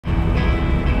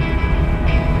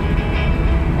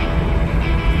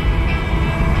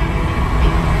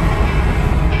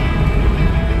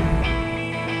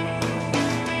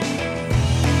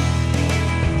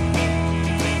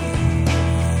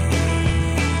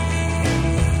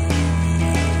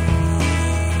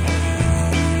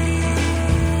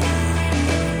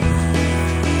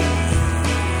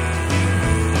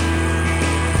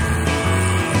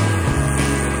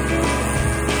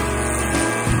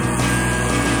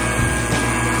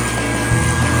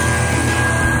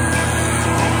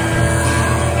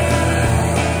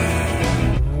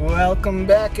Welcome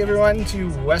back, everyone, to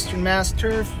Western Mass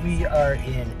Turf. We are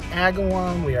in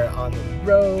Agawam, we are on the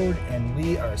road, and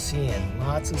we are seeing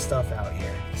lots of stuff out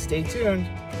here. Stay tuned.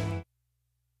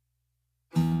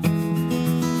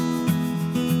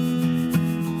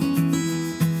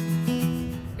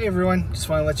 Hey everyone, just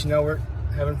want to let you know we're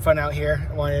having fun out here.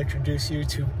 I want to introduce you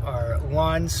to our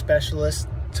lawn specialist,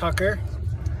 Tucker,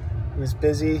 who's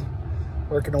busy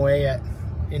working away at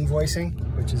invoicing,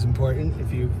 which is important.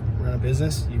 If you run a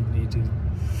business, you need to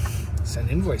send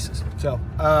invoices. So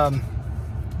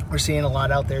we're seeing a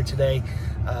lot out there today.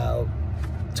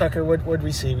 Tucker, what did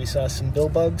we see? We saw some bill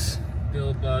bugs,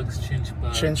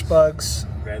 chinch bugs,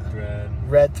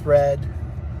 red thread,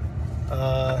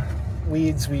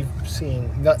 weeds. We've seen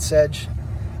nutsedge,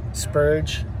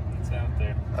 spurge, it's out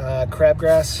there.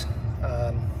 Crabgrass.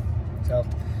 So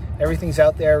everything's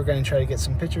out there. We're going to try to get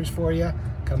some pictures for you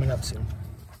coming up soon.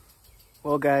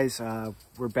 Well, guys,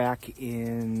 we're back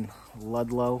in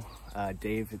Lud-low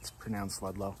Dave. It's pronounced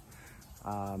Lud-low.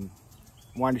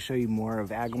 Wanted to show you more of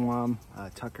Agawam.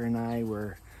 Tucker and I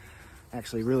were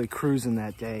actually really cruising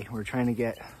that day. We're trying to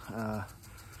get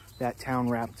that town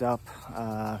wrapped up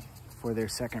for their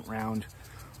second round.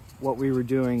 What we were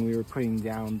doing, we were putting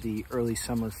down the early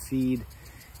summer feed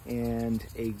and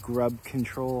a grub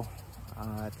control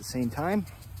at the same time.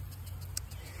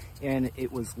 And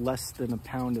it was less than a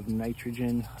pound of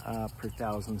nitrogen per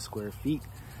 1,000 square feet.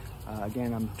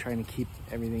 Again, I'm trying to keep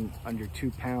everything under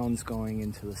 2 pounds going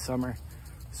into the summer.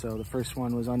 So the first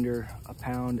one was under a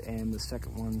pound and the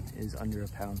second one is under a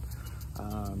pound.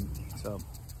 So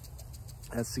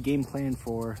that's the game plan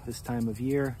for this time of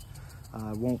year.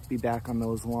 Won't be back on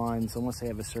those lawns unless I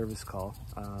have a service call.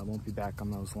 Won't be back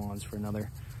on those lawns for another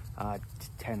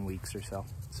 10 weeks or so.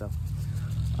 So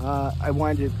I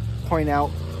wanted to point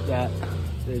out that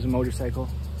there's a motorcycle,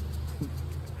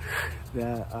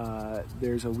 that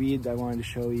there's a weed that I wanted to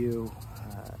show you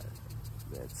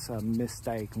that's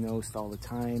misdiagnosed all the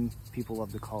time. People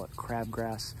love to call it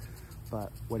crabgrass,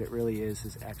 but what it really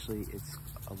is actually it's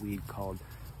a weed called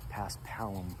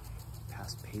paspalum,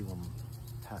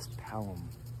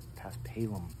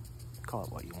 call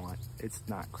it what you want. It's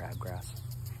not crabgrass.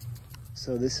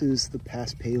 So this is the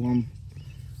paspalum.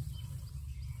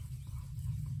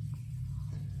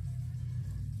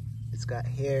 It's got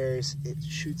hairs, it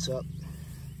shoots up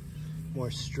more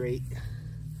straight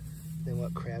than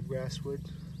what crabgrass would.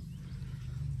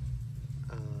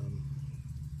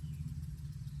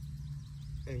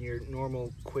 And your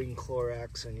normal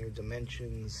quinclorax and your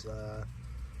dimensions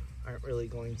aren't really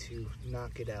going to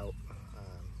knock it out.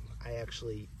 I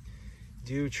actually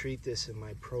do treat this in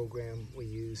my program. We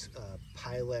use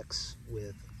Pylex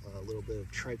with a little bit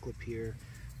of triclopyr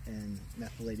and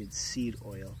methylated seed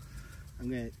oil. I'm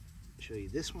going to show you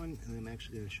this one, and I'm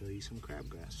actually going to show you some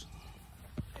crabgrass.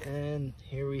 And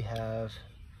here we have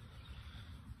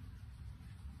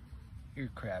your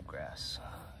crabgrass.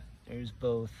 There's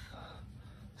both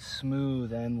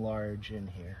smooth and large in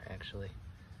here, actually.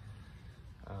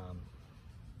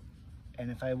 And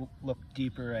if I look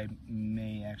deeper, I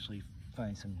may actually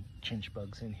find some chinch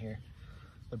bugs in here.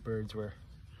 The birds were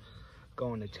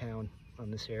going to town on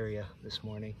this area this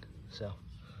morning, so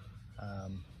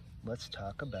let's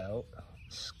talk about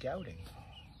scouting.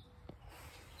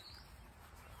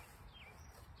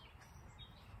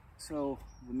 So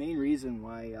the main reason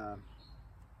why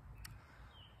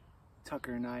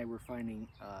Tucker and I were finding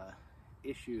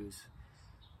issues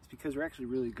is because we're actually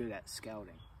really good at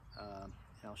scouting.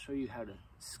 And I'll show you how to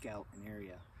scout an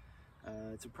area.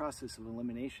 It's a process of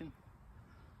elimination.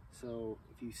 So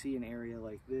if you see an area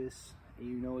like this, and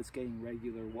you know it's getting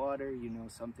regular water, you know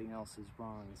something else is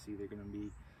wrong. It's either going to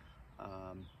be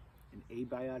an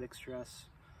abiotic stress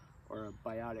or a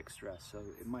biotic stress. So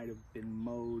it might have been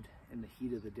mowed in the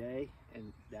heat of the day,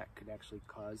 and that could actually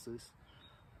cause this.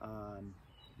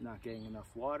 Not getting enough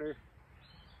water,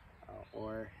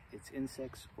 or it's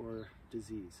insects or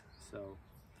disease. So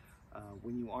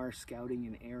when you are scouting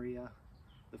an area,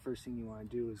 the first thing you want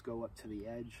to do is go up to the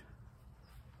edge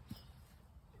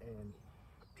and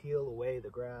peel away the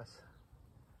grass.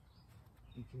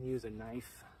 You can use a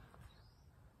knife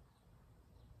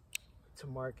to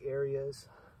mark areas,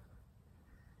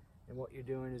 and what you're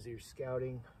doing is you're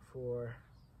scouting for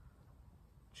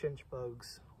chinch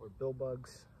bugs or bill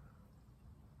bugs,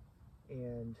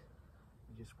 and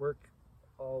you just work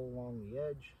all along the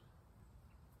edge.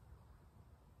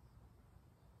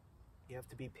 You have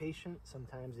to be patient.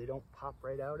 Sometimes they don't pop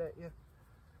right out at you.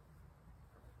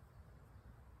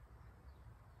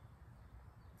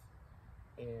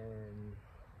 And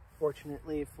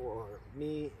fortunately for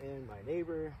me and my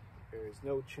neighbor, there's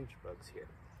no chinch bugs here.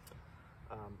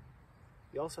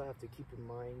 You also have to keep in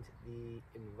mind the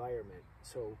environment.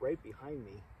 So right behind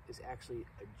me is actually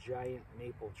a giant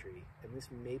maple tree, and this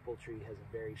maple tree has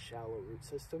a very shallow root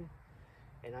system.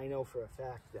 And I know for a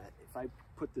fact that if I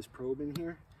put this probe in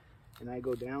here and I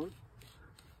go down,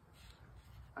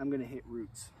 I'm gonna hit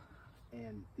roots.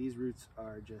 And these roots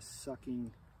are just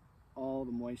sucking all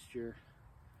the moisture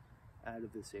out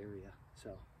of this area.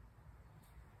 So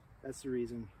that's the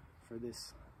reason for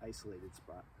this isolated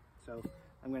spot. So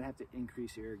I'm gonna have to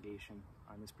increase irrigation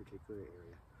on this particular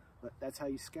area. But that's how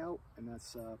you scout, and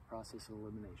that's process of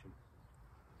elimination.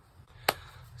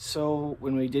 So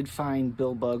when we did find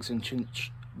bill bugs and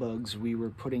chinch bugs, we were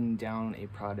putting down a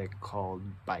product called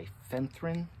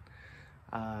bifenthrin.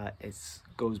 It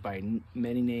goes by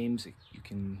many names. You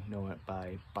can know it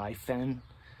by bifen,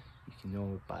 you can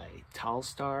know it by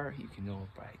Talstar, you can know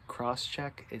it by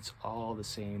Crosscheck. It's all the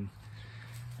same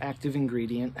active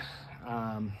ingredient,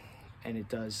 and it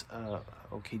does a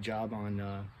okay job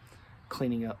on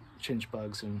cleaning up chinch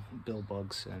bugs and bill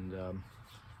bugs and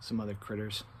some other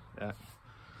critters that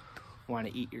want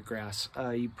to eat your grass.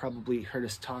 You probably heard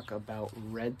us talk about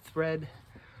red thread.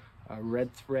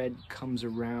 Red thread comes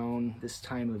around this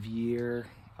time of year.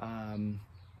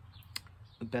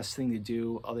 The best thing to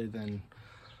do other than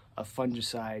a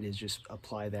fungicide is just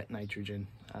apply that nitrogen,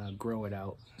 grow it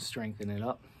out, strengthen it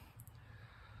up.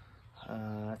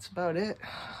 That's about it.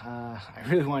 I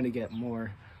really want to get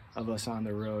more of us on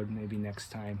the road. Maybe next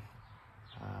time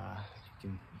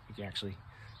you can actually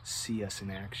see us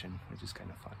in action, which is kind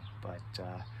of fun. But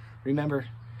remember,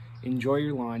 enjoy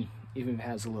your lawn, even if it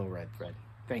has a little red thread.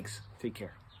 Thanks. Take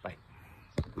care. Bye.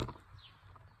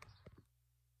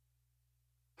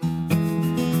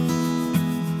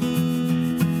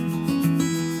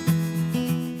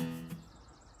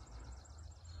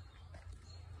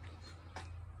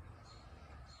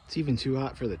 It's even too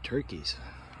hot for the turkeys.